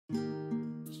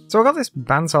So I got this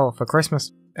bandsaw for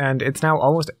Christmas, and it's now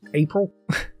almost April,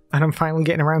 and I'm finally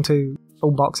getting around to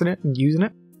unboxing it and using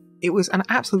it. It was an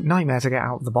absolute nightmare to get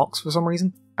out of the box for some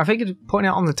reason. I figured putting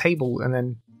it on the table and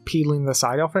then peeling the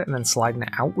side off it and then sliding it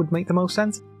out would make the most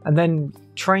sense, and then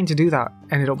trying to do that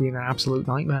ended up being an absolute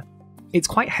nightmare. It's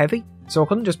quite heavy, so I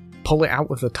couldn't just pull it out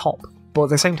with the top, but at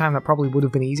the same time that probably would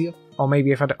have been easier, or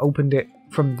maybe if I'd opened it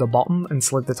from the bottom and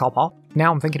slid the top off. Now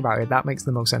I'm thinking about it, that makes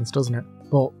the most sense, doesn't it?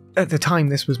 But at the time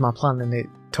this was my plan and it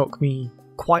took me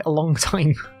quite a long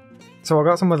time. So I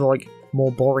got some of the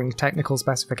more boring technical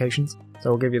specifications,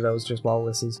 so I'll give you those just while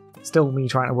this is still me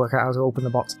trying to work out how to open the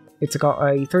box. It's got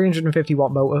a 350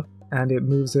 watt motor and it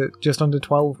moves at just under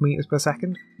 12 meters per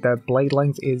second. The blade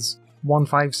length is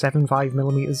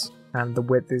 1575mm and the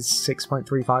width is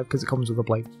 6.35 because it comes with a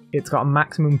blade. It's got a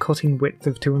maximum cutting width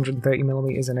of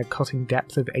 230mm and a cutting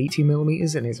depth of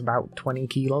 80mm, and it's about 20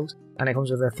 kilos, and it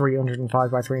comes with a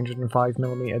 305 by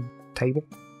 305mm table.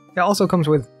 It also comes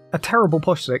with a terrible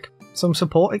push stick, some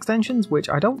support extensions which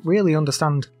I don't really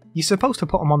understand. You're supposed to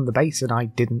put them on the base and I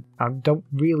didn't. I don't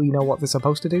really know what they're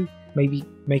supposed to do. Maybe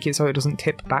make it so it doesn't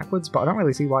tip backwards, but I don't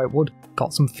really see why it would.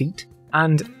 Got some feet,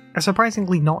 and a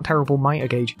surprisingly not terrible mitre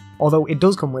gauge, although it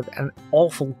does come with an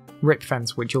awful rip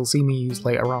fence which you'll see me use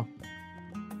later on.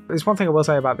 There's one thing I will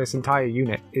say about this entire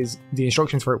unit is the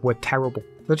instructions for it were terrible.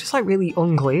 They're just really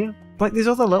unclear. There's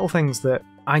other little things that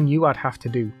I knew I'd have to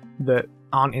do that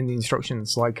aren't in the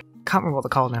instructions, I can't remember what they're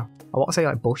called now. I want to say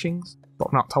bushings, but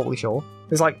I'm not totally sure.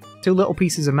 There's two little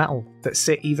pieces of metal that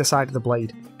sit either side of the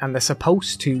blade, and they're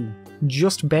supposed to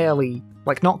just barely,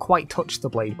 not quite touch the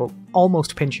blade, but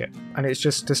almost pinch it, and it's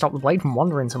just to stop the blade from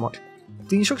wandering so much.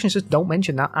 The instructions just don't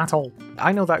mention that at all.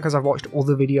 I know that because I've watched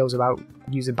other videos about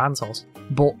using bandsaws,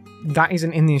 but that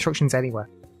isn't in the instructions anywhere.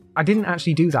 I didn't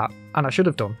actually do that, and I should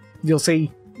have done. You'll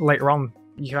see later on,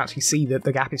 you can actually see that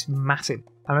the gap is massive,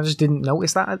 and I just didn't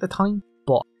notice that at the time,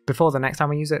 but before the next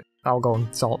time I use it, I'll go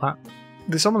and sort that.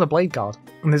 There's some on the blade guard,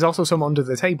 and there's also some under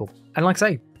the table, and like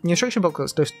I say, the instruction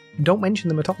booklets just don't mention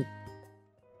them at all.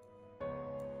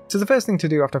 So the first thing to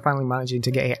do after finally managing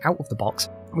to get it out of the box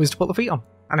was to put the feet on,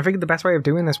 and I figured the best way of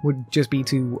doing this would just be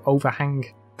to overhang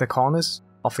the corners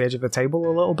off the edge of the table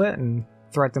a little bit and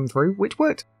thread them through, which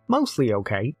worked mostly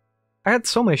okay. I had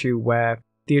some issue where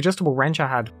the adjustable wrench I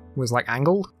had was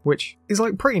angled, which is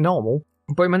pretty normal,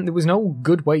 but it meant there was no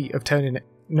good way of turning it.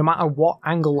 No matter what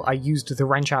angle I used the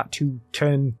wrench at to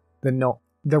turn the nut,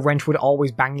 the wrench would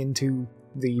always bang into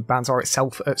the bandsaw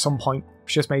itself at some point,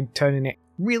 which just made turning it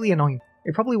really annoying.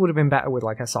 It probably would have been better with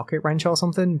a socket wrench or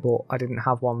something, but I didn't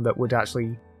have one that would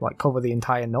actually cover the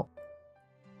entire nut.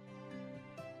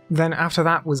 Then after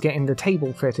that was getting the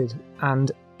table fitted,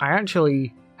 and I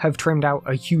actually have trimmed out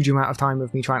a huge amount of time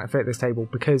of me trying to fit this table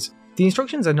because the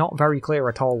instructions are not very clear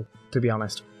at all, to be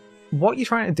honest. What you're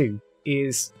trying to do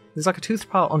is, there's a tooth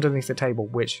part underneath the table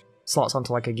which slots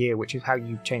onto a gear, which is how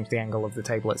you change the angle of the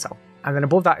table itself. And then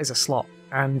above that is a slot,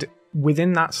 and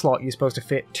within that slot you're supposed to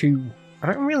fit two,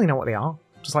 I don't really know what they are,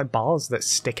 just bars that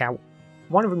stick out.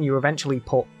 One of them you eventually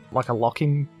put a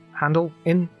locking handle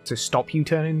in to stop you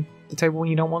turning the table when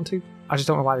you don't want to. I just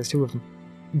don't know why there's two of them.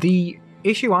 The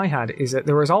issue I had is that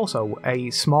there is also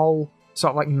a small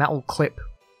sort of metal clip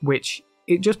which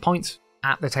it just points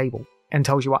at the table and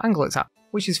tells you what angle it's at,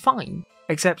 which is fine,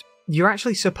 except you're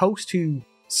actually supposed to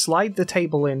slide the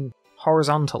table in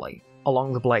horizontally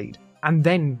along the blade and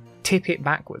then tip it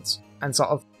backwards and sort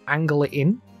of angle it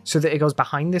in so that it goes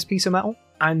behind this piece of metal,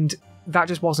 and that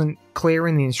just wasn't clear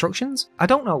in the instructions. I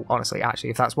don't know, honestly, actually,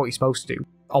 if that's what you're supposed to do,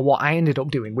 or what I ended up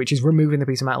doing, which is removing the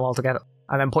piece of metal altogether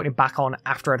and then putting it back on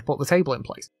after I'd put the table in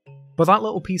place. But that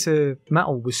little piece of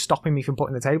metal was stopping me from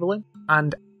putting the table in,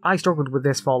 and I struggled with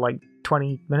this for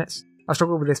 20 minutes. I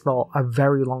struggled with this for a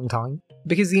very long time,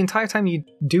 because the entire time you're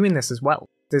doing this as well,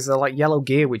 there's a yellow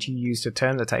gear which you use to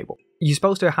turn the table. You're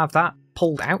supposed to have that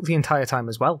pulled out the entire time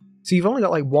as well. So you've only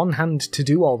got one hand to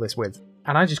do all this with,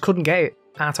 and I just couldn't get it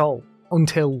at all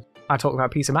until I took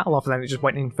that piece of metal off and then it just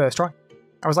went in first try.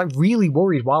 I was really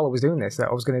worried while I was doing this that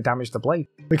I was going to damage the blade,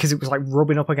 because it was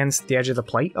rubbing up against the edge of the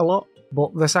plate a lot,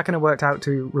 but the second I worked out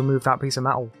to remove that piece of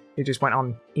metal, it just went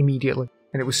on immediately,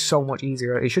 and it was so much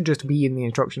easier. It should just be in the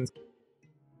instructions.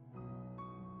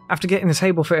 After getting the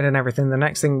table fitted and everything, the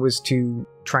next thing was to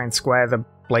try and square the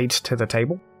blade to the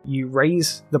table. You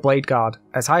raise the blade guard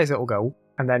as high as it'll go,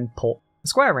 and then put a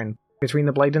square in between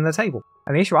the blade and the table.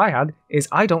 And the issue I had is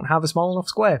I don't have a small enough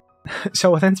square.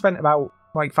 So I then spent about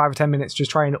 5 or 10 minutes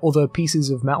just trying other pieces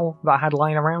of metal that I had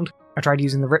lying around. I tried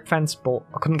using the rip fence, but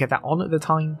I couldn't get that on at the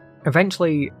time.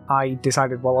 Eventually, I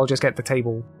decided, well, I'll just get the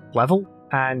table level,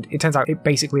 and it turns out it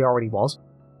basically already was.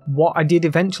 What I did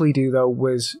eventually do though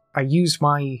was I used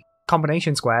my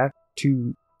combination square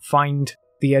to find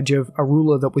the edge of a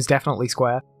ruler that was definitely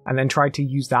square, and then tried to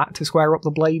use that to square up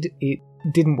the blade. It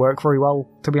didn't work very well,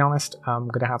 to be honest. I'm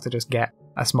going to have to just get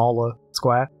a smaller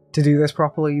square to do this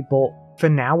properly, but for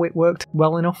now it worked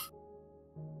well enough.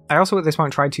 I also at this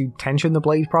point tried to tension the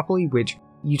blade properly, which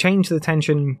you change the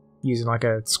tension using like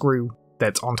a screw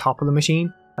that's on top of the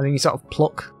machine, and then you sort of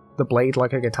pluck the blade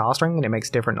like a guitar string and it makes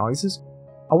different noises.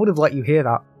 I would have let you hear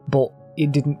that, but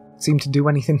it didn't seem to do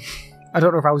anything. I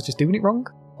don't know if I was just doing it wrong,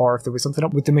 or if there was something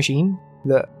up with the machine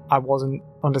that I wasn't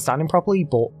understanding properly,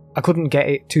 but I couldn't get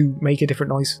it to make a different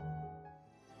noise.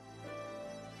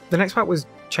 The next part was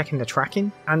checking the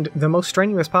tracking, and the most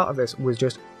strenuous part of this was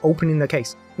just opening the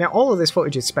case. Now all of this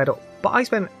footage is sped up, but I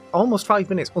spent almost 5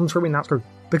 minutes unscrewing that screw,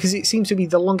 because it seems to be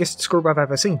the longest screw I've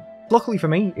ever seen. Luckily for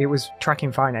me, it was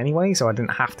tracking fine anyway, so I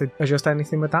didn't have to adjust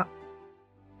anything with that.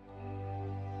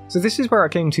 So this is where I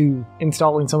came to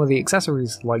installing some of the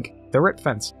accessories, like the rip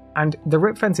fence. And the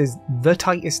rip fence is the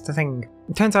tightest thing.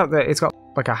 It turns out that it's got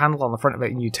like a handle on the front of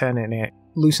it, and you turn it and it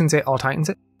loosens it or tightens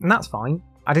it, and that's fine.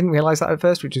 I didn't realise that at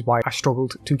first, which is why I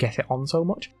struggled to get it on so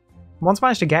much. Once I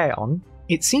managed to get it on,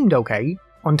 it seemed okay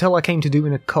until I came to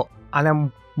doing a cut. And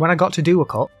then when I got to do a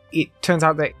cut, it turns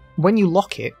out that when you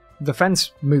lock it, the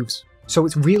fence moves. So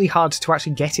it's really hard to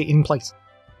actually get it in place.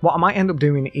 What I might end up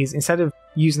doing is, instead of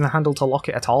using the handle to lock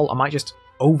it at all, I might just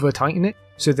over tighten it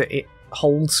so that it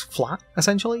holds flat,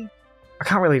 essentially. I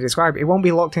can't really describe it. It won't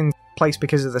be locked in place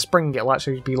because of the spring, it'll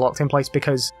actually be locked in place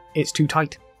because it's too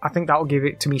tight. I think that'll give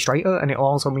it to me straighter, and it'll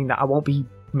also mean that I won't be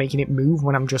making it move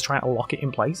when I'm just trying to lock it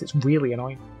in place. It's really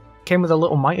annoying. Came with a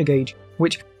little mitre gauge,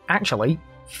 which actually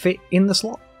fit in the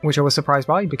slot, which I was surprised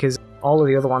by, because all of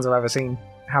the other ones I've ever seen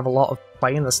have a lot of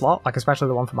play in the slot, like especially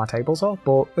the one for my table saw,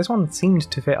 but this one seemed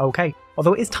to fit okay,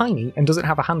 although it is tiny and doesn't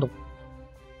have a handle.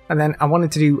 And then I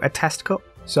wanted to do a test cut,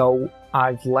 so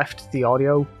I've left the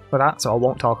audio for that, so I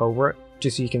won't talk over it,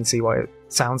 just so you can see what it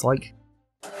sounds like.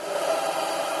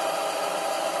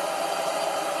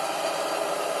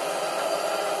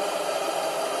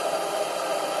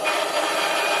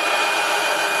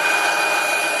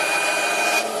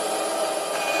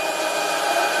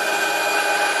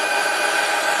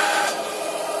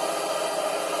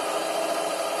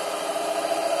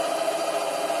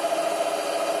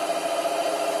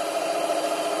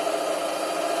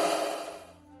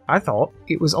 I thought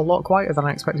it was a lot quieter than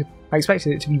I expected. I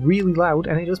expected it to be really loud,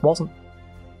 and it just wasn't.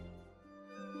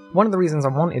 One of the reasons I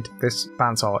wanted this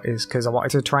bandsaw is because I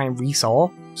wanted to try and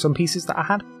resaw some pieces that I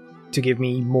had to give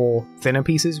me more thinner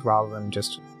pieces rather than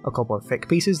just a couple of thick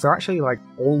pieces. They're actually like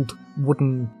old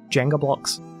wooden Jenga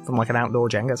blocks from like an outdoor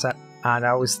Jenga set, and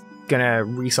I was gonna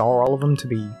resaw all of them to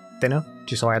be thinner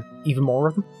just so I had even more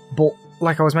of them. But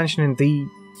like I was mentioning, the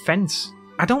fence,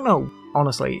 I don't know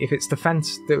honestly if it's the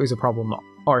fence that was a problem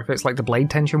or if it's like the blade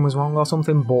tension was wrong or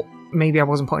something, but maybe I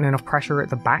wasn't putting enough pressure at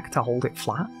the back to hold it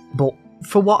flat. But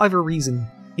for whatever reason,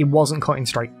 it wasn't cutting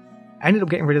straight. I ended up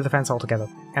getting rid of the fence altogether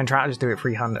and tried to just do it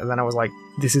freehand, and then I was like,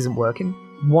 this isn't working.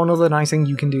 One other nice thing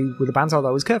you can do with a bandsaw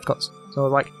though is curve cuts. So I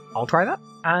was like, I'll try that,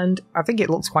 and I think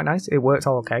it looks quite nice. It works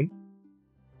all okay.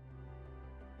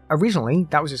 Originally,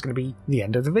 that was just going to be the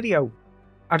end of the video.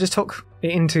 I just took it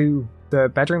into the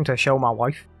bedroom to show my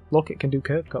wife, look, it can do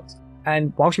curve cuts.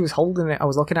 And while she was holding it, I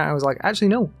was looking at it, I was like, actually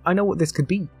no, I know what this could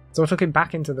be. So I took it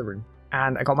back into the room,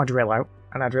 and I got my drill out,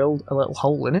 and I drilled a little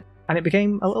hole in it, and it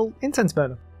became a little incense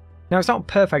burner. Now it's not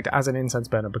perfect as an incense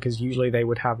burner, because usually they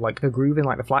would have like a groove in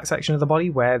like the flat section of the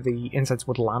body where the incense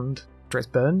would land after it's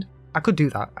burned. I could do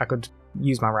that. I could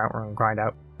use my router and grind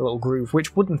out a little groove,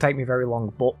 which wouldn't take me very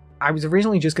long, but I was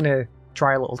originally just going to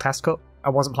try a little test cut.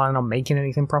 I wasn't planning on making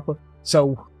anything proper,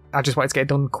 so I just wanted to get it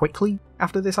done quickly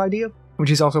after this idea, which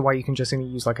is also why you can just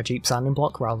use like a cheap sanding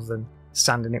block rather than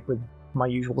sanding it with my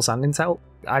usual sanding setup.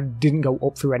 I didn't go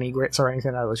up through any grits or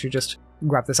anything else, you just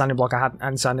grab the sanding block I had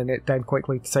and sanding it dead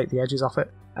quickly to take the edges off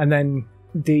it. And then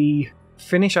the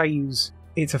finish I use,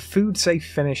 it's a food safe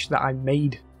finish that I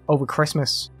made over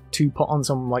Christmas to put on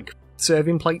some like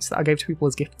serving plates that I gave to people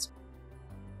as gifts.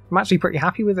 I'm actually pretty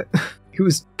happy with it. It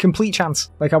was complete chance.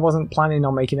 Like I wasn't planning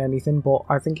on making anything, but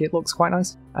I think it looks quite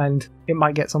nice, and it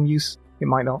might get some use, it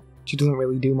might not. She doesn't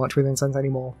really do much with incense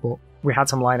anymore, but we had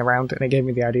some lying around and it gave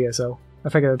me the idea, so I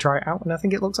figured I'd try it out, and I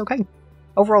think it looks okay.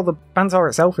 Overall, the bandsaw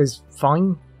itself is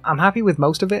fine. I'm happy with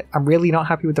most of it. I'm really not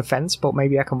happy with the fence, but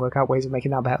maybe I can work out ways of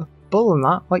making that better. But other than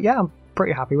that, like yeah, I'm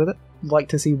pretty happy with it. I'd like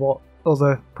to see what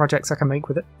other projects I can make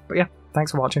with it. But yeah,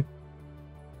 thanks for watching.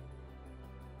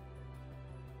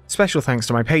 Special thanks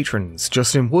to my patrons,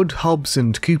 Justin Wood, Hobbs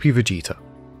and Koopy Vegeta.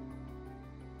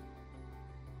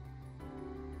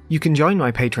 You can join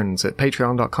my patrons at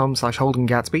patreon.com/Holden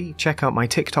Gatsby, check out my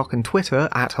TikTok and Twitter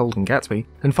at Holden Gatsby,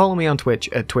 and follow me on Twitch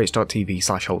at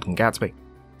twitch.tv/Holden Gatsby.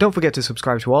 Don't forget to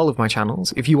subscribe to all of my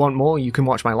channels. If you want more, you can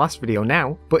watch my last video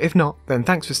now, but if not, then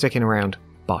thanks for sticking around.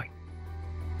 Bye.